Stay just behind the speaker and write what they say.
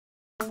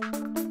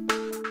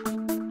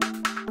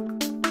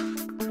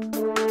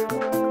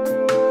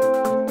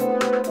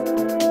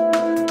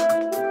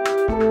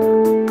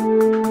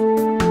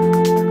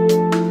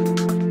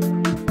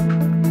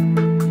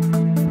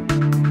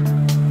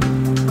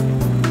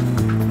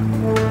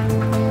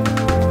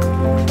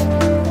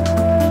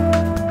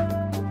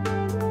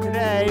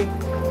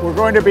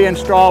going to be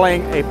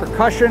installing a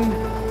percussion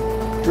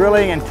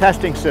drilling and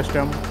testing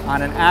system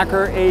on an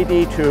Acker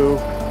AD2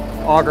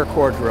 auger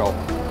core drill.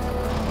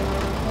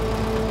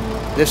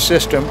 This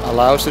system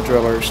allows the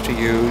drillers to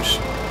use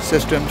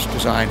systems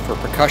designed for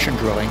percussion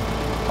drilling,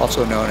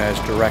 also known as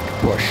direct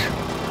push.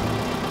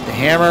 The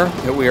hammer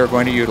that we are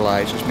going to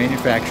utilize is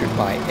manufactured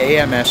by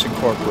AMS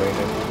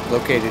Incorporated,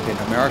 located in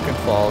American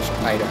Falls,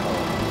 Idaho,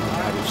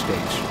 United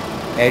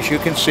States. As you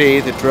can see,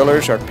 the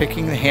drillers are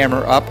picking the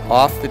hammer up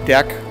off the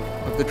deck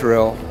of the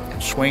drill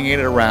and swinging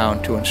it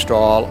around to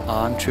install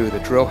onto the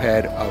drill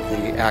head of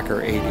the Acker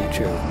AD2.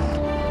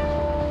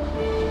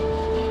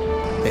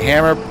 The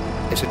hammer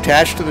is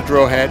attached to the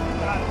drill head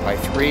by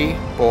 3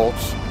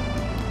 bolts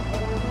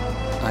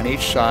on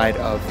each side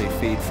of the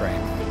feed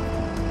frame.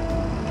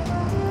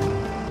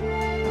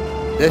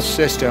 This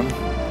system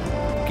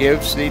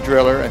gives the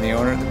driller and the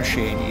owner of the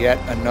machine yet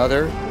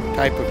another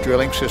type of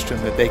drilling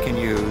system that they can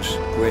use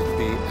with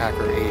the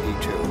Acker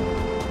AD2.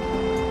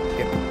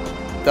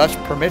 It thus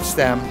permits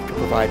them to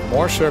provide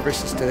more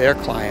services to their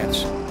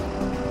clients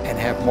and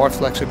have more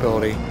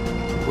flexibility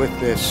with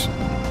this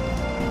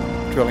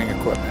drilling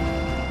equipment.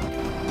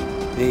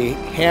 The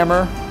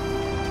hammer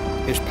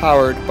is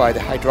powered by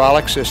the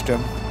hydraulic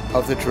system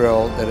of the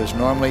drill that is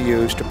normally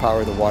used to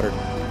power the water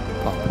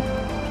pump.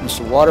 Since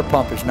the water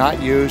pump is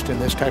not used in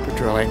this type of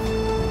drilling,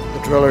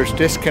 the drillers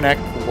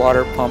disconnect the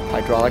water pump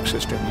hydraulic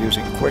system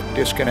using quick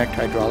disconnect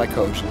hydraulic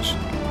hoses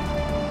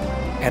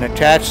and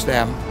attach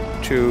them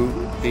to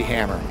the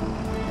hammer.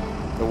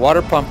 The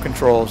water pump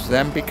controls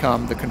then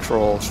become the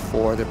controls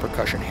for the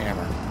percussion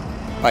hammer.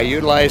 By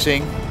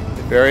utilizing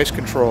the various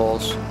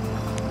controls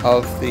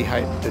of the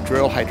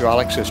drill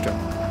hydraulic system,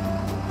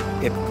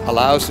 it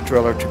allows the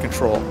driller to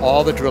control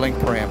all the drilling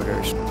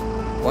parameters.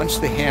 Once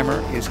the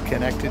hammer is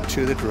connected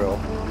to the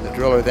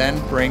driller then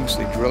brings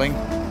the drilling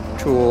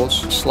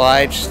tools,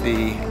 slides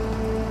the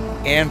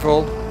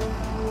anvil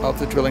of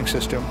the drilling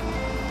system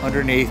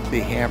underneath the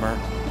hammer.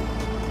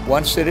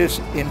 Once it is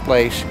in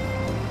place,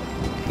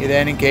 he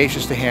then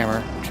engages the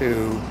hammer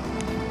to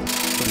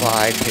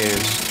provide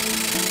his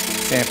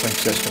sampling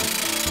system.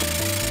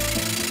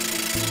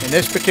 In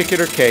this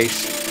particular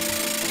case,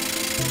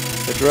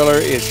 the driller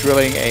is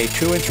drilling a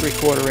 2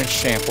 3/4 inch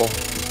sample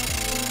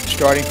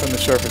starting from the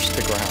surface of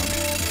the ground.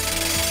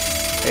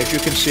 As you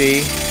can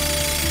see,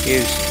 he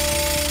is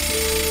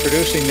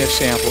producing this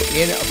sample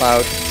in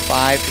about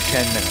 5 to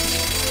 10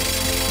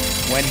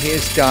 minutes. When he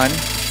is done,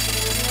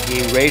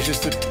 he raises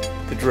the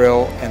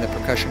drill and the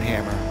percussion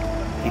hammer.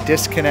 He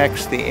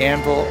disconnects the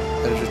anvil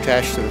that is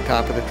attached to the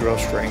top of the drill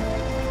string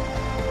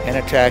and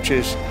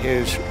attaches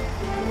his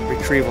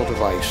retrieval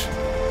device.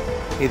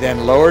 He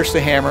then lowers the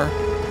hammer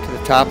to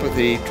the top of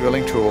the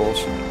drilling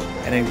tools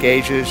and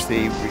engages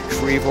the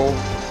retrieval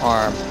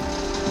arm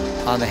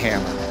on the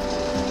hammer.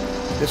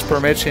 This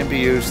permits him to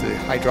use the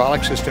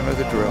hydraulic system of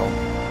the drill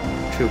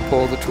to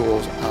pull the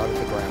tools out of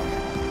the ground.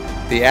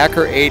 The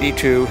Acker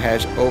AD2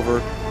 has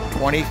over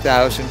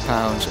 20,000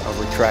 pounds of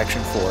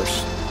retraction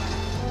force